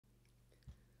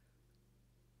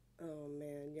Oh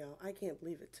man, yo, I can't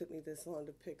believe it took me this long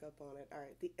to pick up on it. All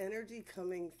right, the energy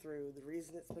coming through, the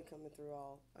reason it's been coming through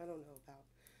all, I don't know about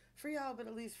for y'all, but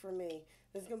at least for me,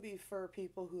 there's gonna be for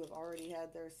people who have already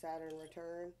had their Saturn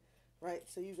return, right?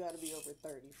 So you got to be over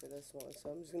 30 for this one.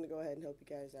 So I'm just gonna go ahead and help you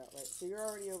guys out, right? So you're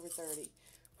already over 30.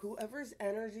 Whoever's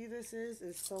energy this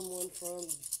is someone from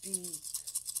deep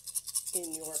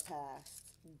in your past,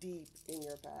 deep in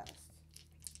your past.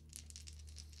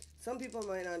 Some people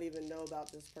might not even know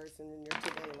about this person in your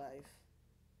today life.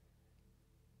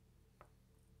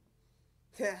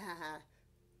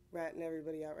 Ratting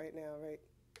everybody out right now, right?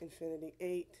 Infinity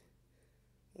 8.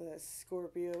 That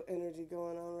Scorpio energy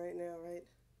going on right now, right?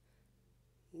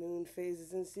 Moon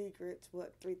phases and secrets.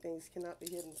 What? Three things cannot be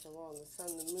hidden for long: the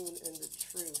sun, the moon, and the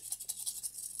truth.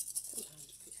 Sometimes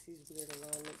it takes these weird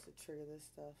alignments to trigger this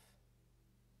stuff.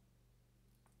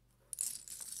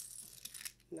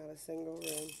 Not a single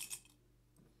room.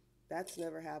 That's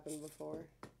never happened before.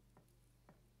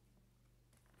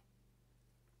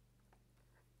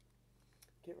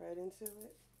 Get right into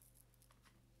it.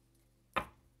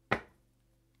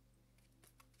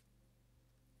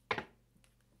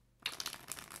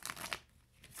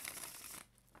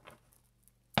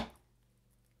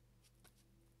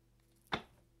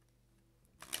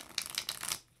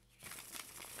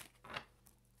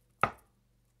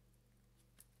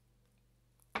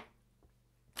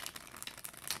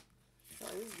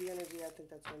 Sorry, this is the energy I think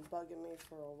that's been bugging me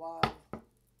for a while.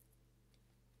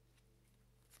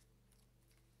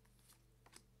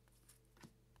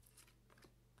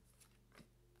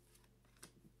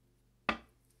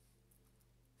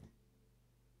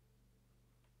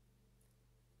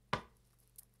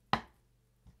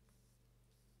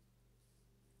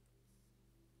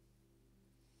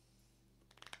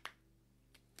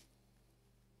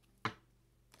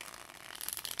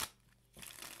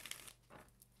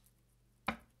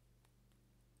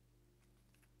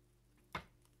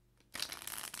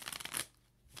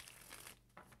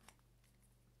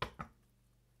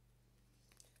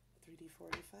 3D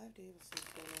 45D, we'll see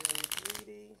what's going on in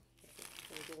 3D.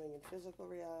 We're doing in physical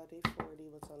reality. 4D,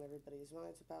 what's on everybody's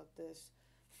minds about this.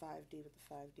 5D, what the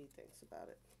 5D thinks about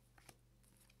it.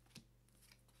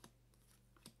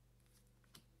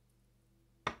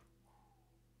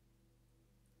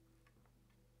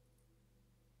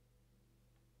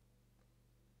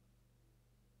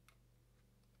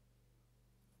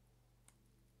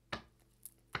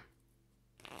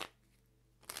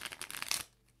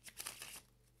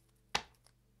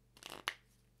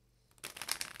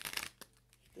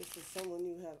 This is someone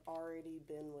you have already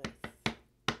been with.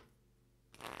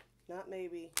 Not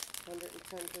maybe,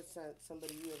 110%,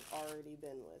 somebody you have already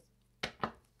been with.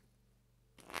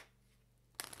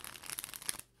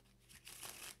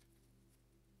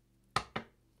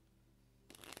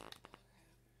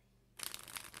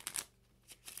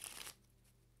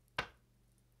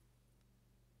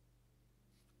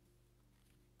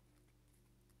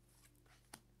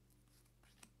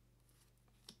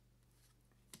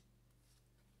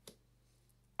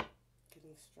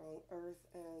 Getting strong earth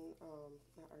and,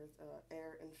 not earth,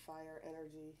 air and fire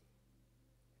energy.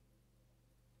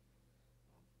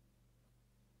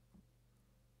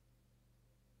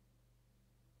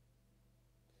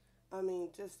 I mean,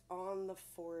 just on the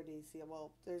 4D. See,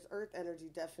 well, there's earth energy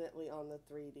definitely on the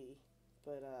 3D.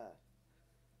 But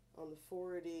on the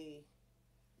 4D,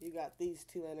 you got these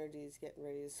two energies getting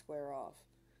ready to square off.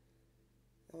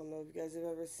 I don't know if you guys have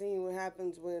ever seen what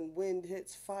happens when wind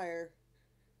hits fire.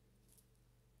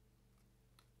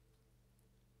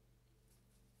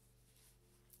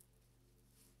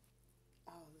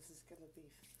 Oh, this is gonna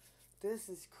be. This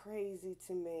is crazy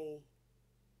to me.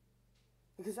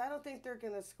 Because I don't think they're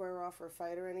gonna square off or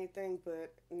fight or anything,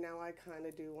 but now I kind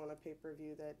of do want to pay per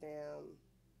view that damn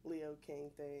Leo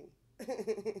King thing.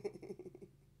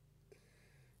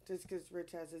 Just because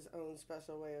Rich has his own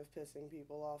special way of pissing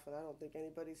people off, and I don't think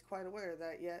anybody's quite aware of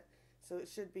that yet. So it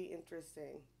should be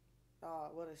interesting. Ah,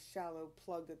 what a shallow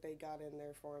plug that they got in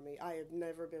there for me. I have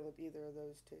never been with either of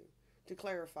those two. To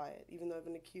clarify it, even though I've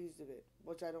been accused of it,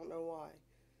 which I don't know why.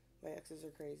 My exes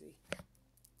are crazy.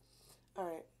 All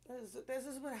right, this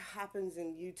is what happens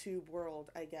in YouTube world,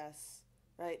 I guess.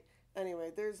 Right.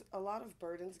 Anyway, there's a lot of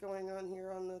burdens going on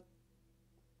here on the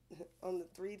on the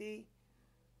 3D.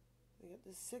 We got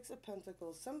the Six of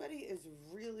Pentacles. Somebody is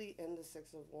really in the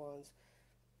Six of Wands.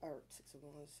 Or Six of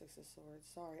Wands, Six of Swords.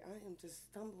 Sorry, I am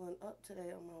just stumbling up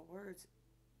today on my words.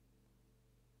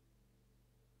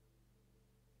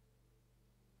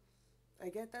 I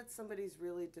get that somebody's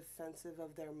really defensive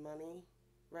of their money,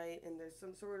 right? And there's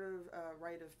some sort of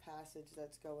rite of passage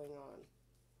that's going on.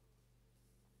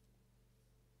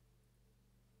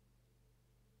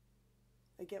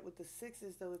 I get with the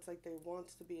sixes, though, it's like there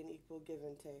wants to be an equal give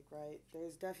and take, right?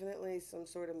 There's definitely some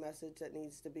sort of message that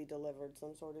needs to be delivered,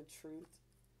 some sort of truth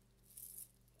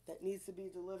that needs to be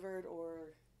delivered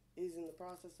or is in the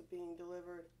process of being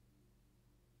delivered.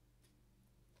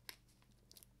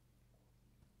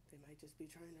 They might just be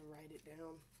trying to write it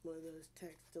down. One of those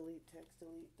text, delete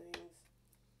things.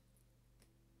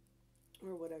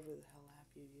 Or whatever the hell app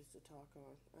you use to talk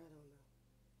on. I don't know.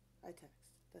 I text.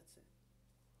 That's it.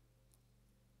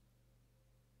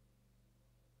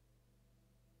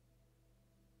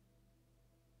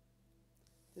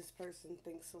 This person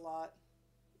thinks a lot.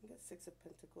 I got Six of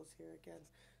Pentacles here again.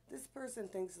 This person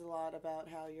thinks a lot about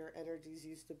how your energies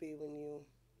used to be when you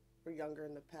were younger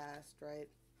in the past, right?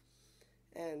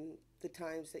 And the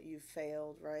times that you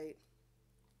failed, right?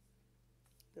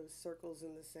 Those circles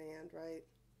in the sand, right?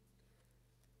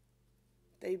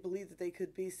 They believe that they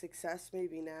could be success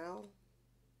maybe now.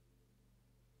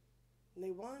 And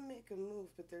they want to make a move,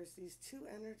 but there's these two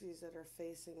energies that are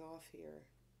facing off here.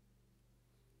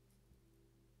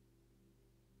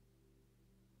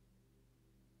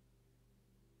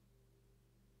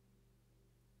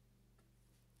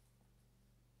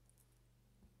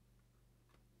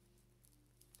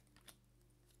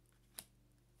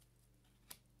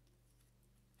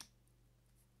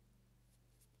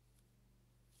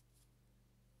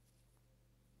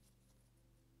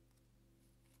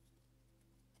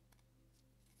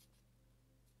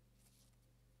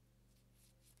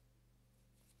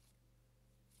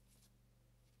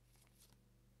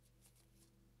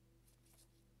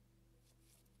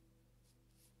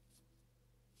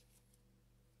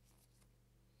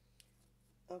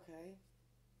 Okay.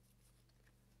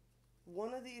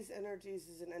 One of these energies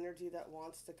is an energy that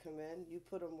wants to come in. You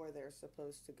put them where they're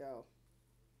supposed to go.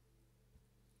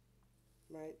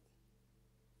 Right?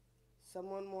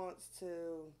 Someone wants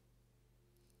to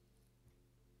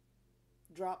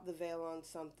drop the veil on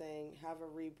something, have a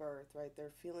rebirth, right?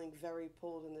 They're feeling very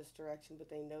pulled in this direction, but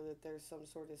they know that there's some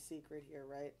sort of secret here,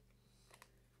 right?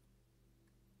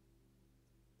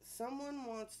 Someone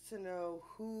wants to know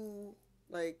who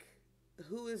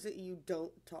is it you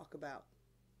don't talk about,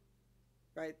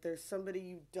 right? There's somebody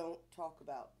you don't talk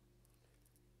about.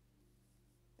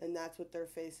 And that's what they're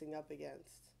facing up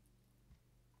against.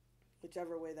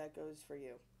 Whichever way that goes for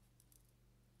you.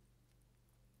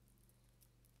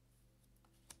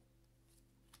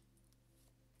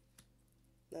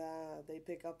 They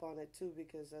pick up on it too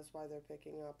because that's why they're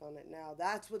picking up on it now.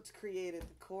 That's what's created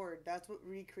the cord. That's what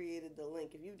recreated the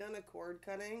link. If you've done a cord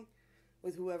cutting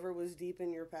with whoever was deep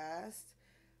in your past,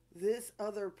 this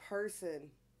other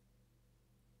person,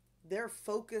 their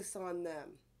focus on them,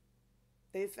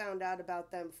 they found out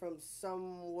about them from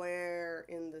somewhere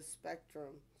in the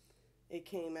spectrum. It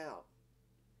came out.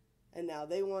 And now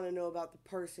they want to know about the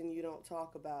person you don't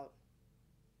talk about.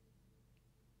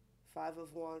 Five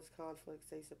of Wands,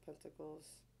 conflicts, Ace of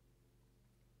Pentacles.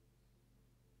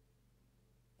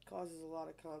 Causes a lot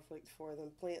of conflict for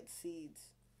them. Plant seeds.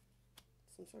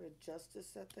 Some sort of justice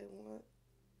that they want.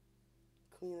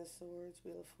 Queen of Swords,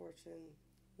 Wheel of Fortune,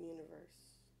 Universe.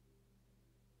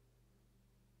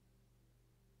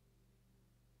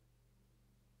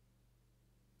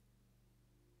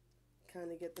 Kind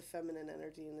of get the feminine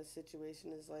energy in this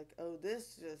situation is like, oh,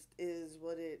 this just is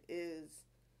what it is,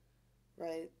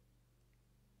 right?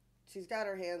 She's got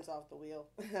her hands off the wheel.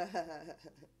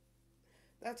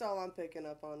 That's all I'm picking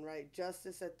up on, right?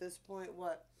 Justice at this point,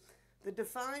 what? The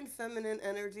divine feminine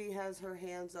energy has her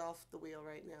hands off the wheel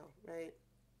right now, right?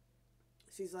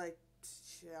 She's like,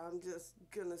 I'm just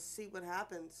gonna see what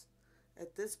happens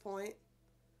at this point.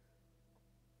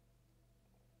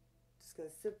 Just gonna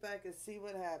sit back and see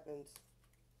what happens.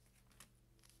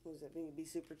 What does that mean? Be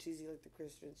super cheesy like the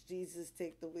Christians. Jesus,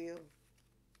 take the wheel.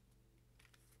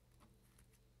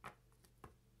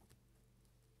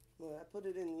 Well, I put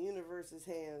it in the universe's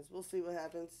hands. We'll see what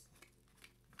happens.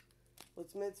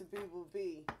 What's meant to be will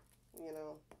be, you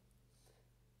know.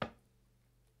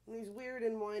 In these weird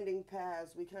and winding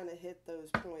paths, we kind of hit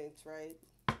those points, right?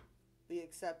 We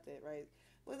accept it, right?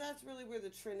 Well, that's really where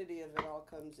the trinity of it all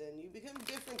comes in. You become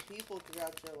different people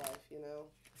throughout your life, you know.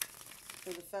 For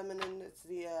the feminine, it's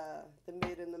the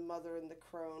maiden, the mother, and the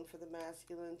crone. For the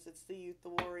masculines, it's the youth, the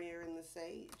warrior, and the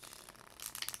sage.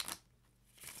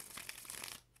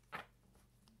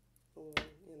 Or,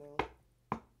 you know,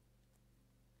 you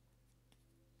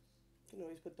can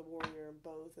always put the warrior in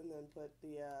both, and then put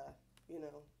the, you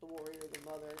know, the warrior, the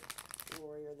mother, the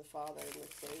warrior, the father, and the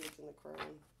sage, and the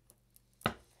crone.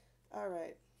 All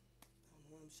right.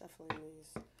 I'm shuffling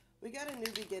these. We got a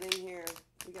new beginning here.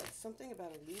 We got something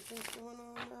about allegiance going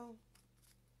on, though.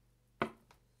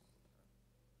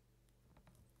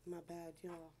 My bad,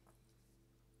 y'all.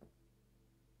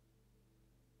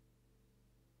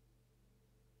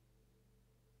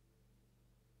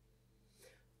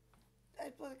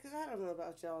 Because I don't know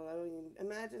about y'all. I mean,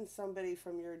 imagine somebody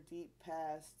from your deep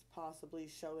past possibly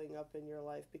showing up in your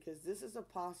life, because this is a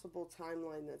possible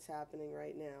timeline that's happening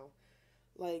right now.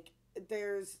 Like,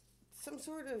 there's some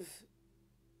sort of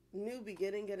new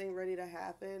beginning getting ready to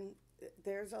happen.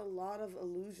 There's a lot of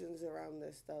illusions around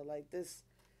this, though. Like, this,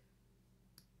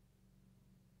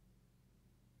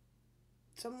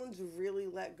 someone's really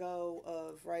let go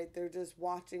of, right? They're just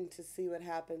watching to see what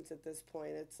happens at this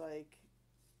point. It's like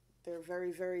they're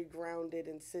very, very grounded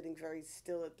and sitting very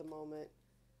still at the moment.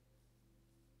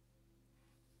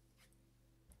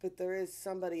 But there is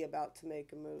somebody about to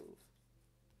make a move.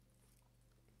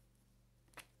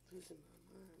 Losing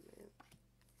my mind, man.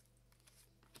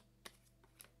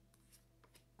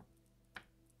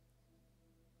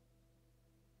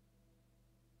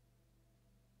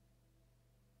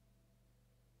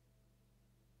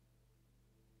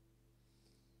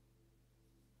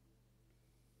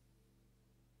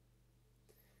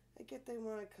 I get they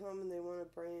want to come and they want to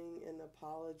bring an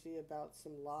apology about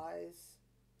some lies,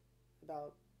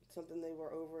 about something they were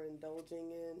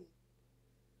overindulging in.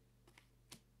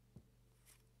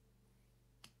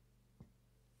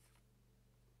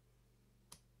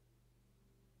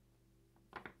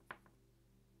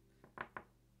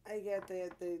 I get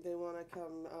that they want to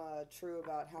come true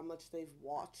about how much they've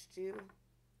watched you.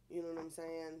 You know what I'm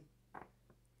saying?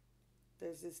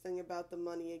 There's this thing about the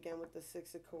money again with the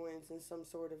Six of Coins and some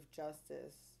sort of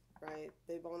justice, right?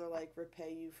 They want to like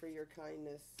repay you for your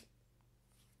kindness.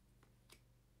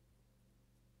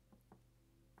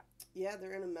 Yeah,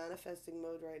 they're in a manifesting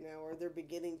mode right now, or they're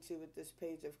beginning to with this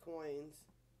Page of Coins,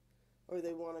 or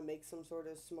they want to make some sort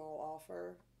of small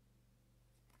offer.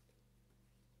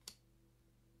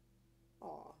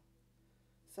 Aw,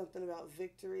 something about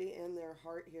victory and their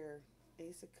heart here.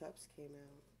 Ace of Cups came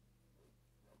out.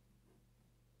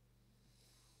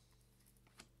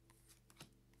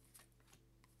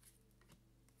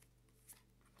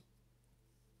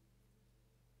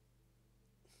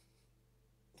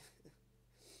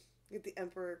 Get the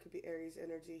Emperor, could be Aries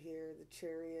energy here. The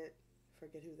Chariot,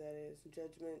 forget who that is.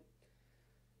 Judgment.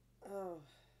 Oh,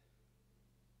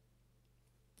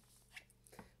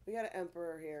 we got an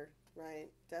Emperor here, right?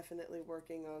 Definitely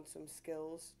working on some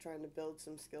skills, trying to build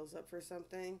some skills up for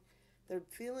something. They're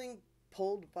feeling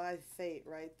pulled by fate,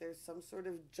 right? There's some sort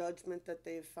of judgment that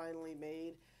they've finally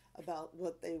made about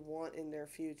what they want in their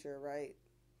future, right?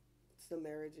 It's the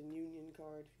Marriage and Union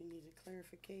card if you need a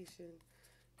clarification.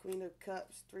 Queen of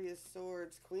Cups, Three of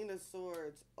Swords, Queen of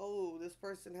Swords. Oh, this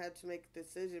person had to make a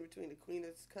decision between the Queen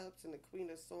of Cups and the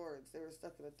Queen of Swords. They were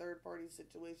stuck in a third party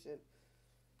situation.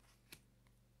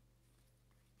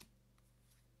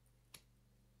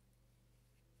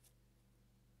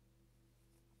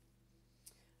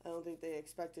 I don't think they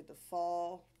expected to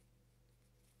fall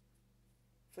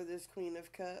for this Queen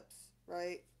of Cups,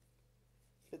 right?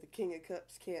 But the King of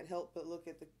Cups can't help but look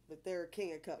at the, but they're a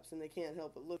King of Cups and they can't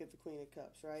help but look at the Queen of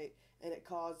Cups, right? And it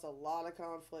caused a lot of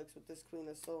conflicts with this Queen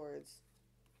of Swords.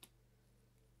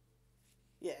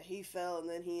 Yeah, he fell and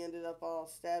then he ended up all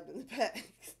stabbed in the back.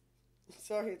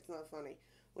 Sorry, it's not funny.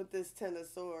 With this Ten of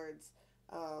Swords,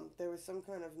 there was some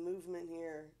kind of movement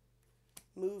here,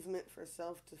 movement for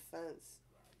self-defense.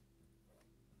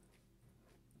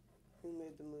 Who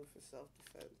made the move for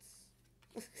self-defense?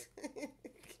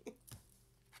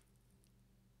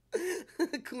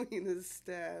 Queen of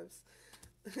Stabs.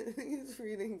 These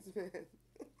readings, man.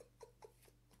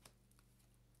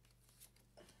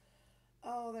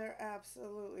 Oh, they're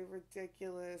absolutely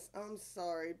ridiculous. I'm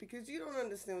sorry, because you don't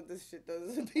understand what this shit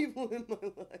does to people in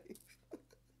my life.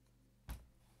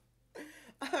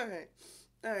 Alright.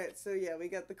 Alright, so yeah, we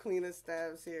got the Queen of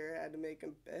Staves here. Had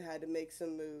to make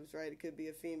some moves, right? It could be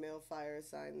a female fire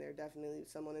sign. They're definitely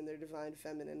someone in their divine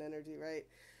feminine energy, right?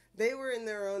 They were in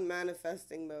their own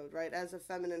manifesting mode, right? As a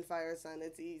feminine fire sign,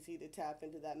 it's easy to tap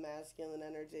into that masculine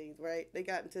energy, right? They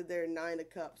got into their Nine of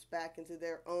Cups, back into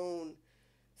their own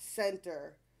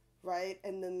center, right?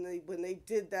 And then when they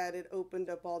did that, it opened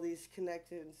up all these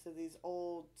connections to these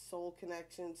old soul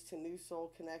connections, to new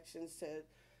soul connections, to,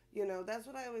 that's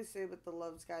what I always say with the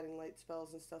love's guiding light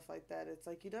spells and stuff like that. It's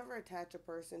like you never attach a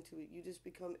person to it. You just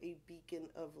become a beacon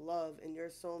of love, and your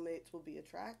soulmates will be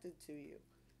attracted to you.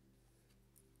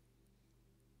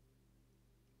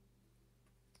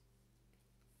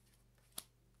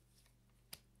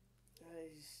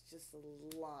 It's just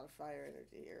a lot of fire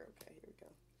energy here. Okay, here we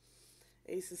go.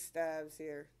 Ace of Stabs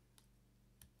here.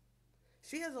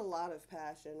 She has a lot of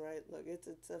passion, right? Look,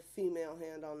 it's a female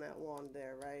hand on that wand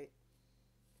there, right?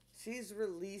 She's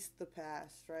released the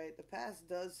past, right? The past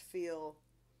does feel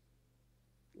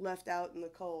left out in the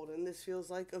cold, and this feels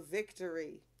like a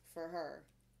victory for her.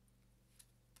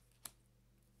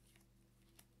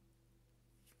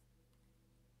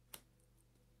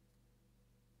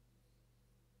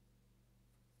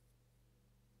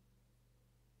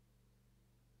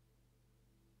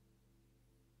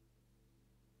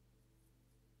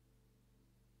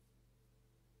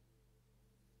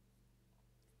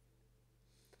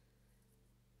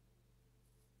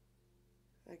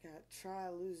 I got Try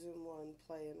Losing One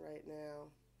playing right now.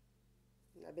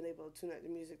 I've been able to tune out the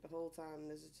music the whole time.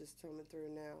 This is just coming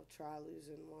through now. Try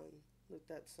Losing One. Look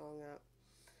that song up.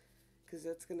 Because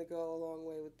that's going to go a long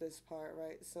way with this part,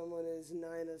 right? Someone is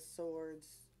Nine of Swords,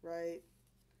 right?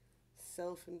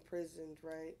 Self imprisoned,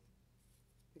 right?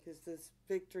 Because this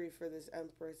victory for this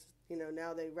Empress,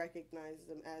 now they recognize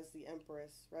them as the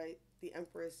Empress, right? The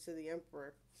Empress to the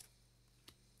Emperor.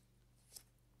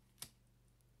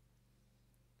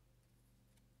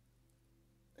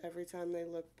 Every time they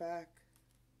look back,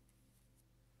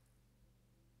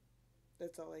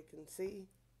 that's all they can see.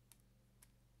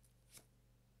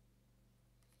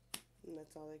 And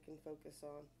that's all they can focus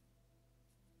on.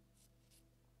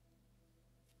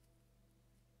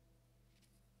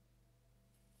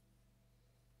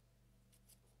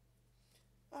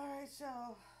 Alright,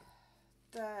 so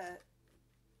that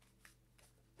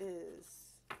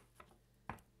is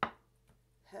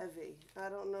heavy. I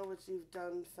don't know what you've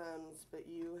done, Femmes, but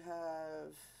you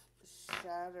have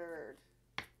shattered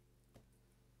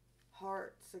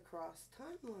hearts across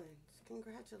timelines.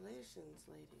 Congratulations,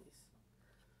 ladies.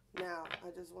 Now,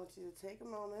 I just want you to take a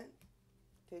moment,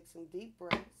 take some deep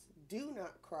breaths. Do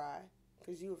not cry,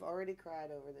 because you have already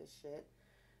cried over this shit.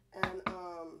 And,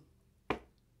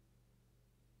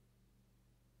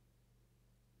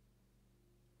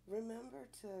 remember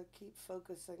to keep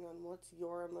focusing on what's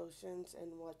your emotions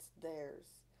and what's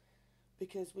theirs.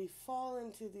 Because we fall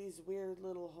into these weird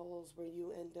little holes where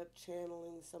you end up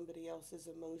channeling somebody else's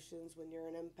emotions when you're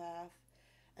an empath.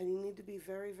 And you need to be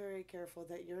very, very careful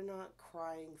that you're not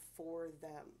crying for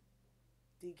them.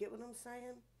 Do you get what I'm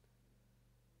saying?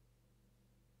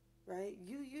 Right?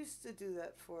 You used to do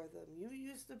that for them. You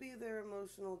used to be their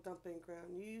emotional dumping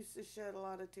ground. You used to shed a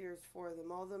lot of tears for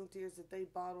them. All them tears that they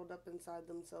bottled up inside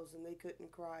themselves and they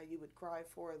couldn't cry, you would cry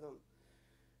for them.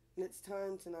 And it's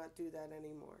time to not do that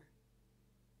anymore.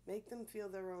 Make them feel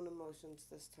their own emotions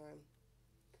this time.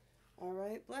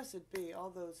 Alright? Blessed be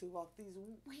all those who walk these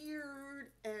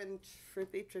weird and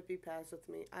trippy paths with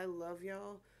me. I love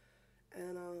y'all.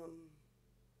 And,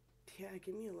 yeah,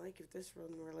 give me a like if this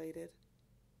one related.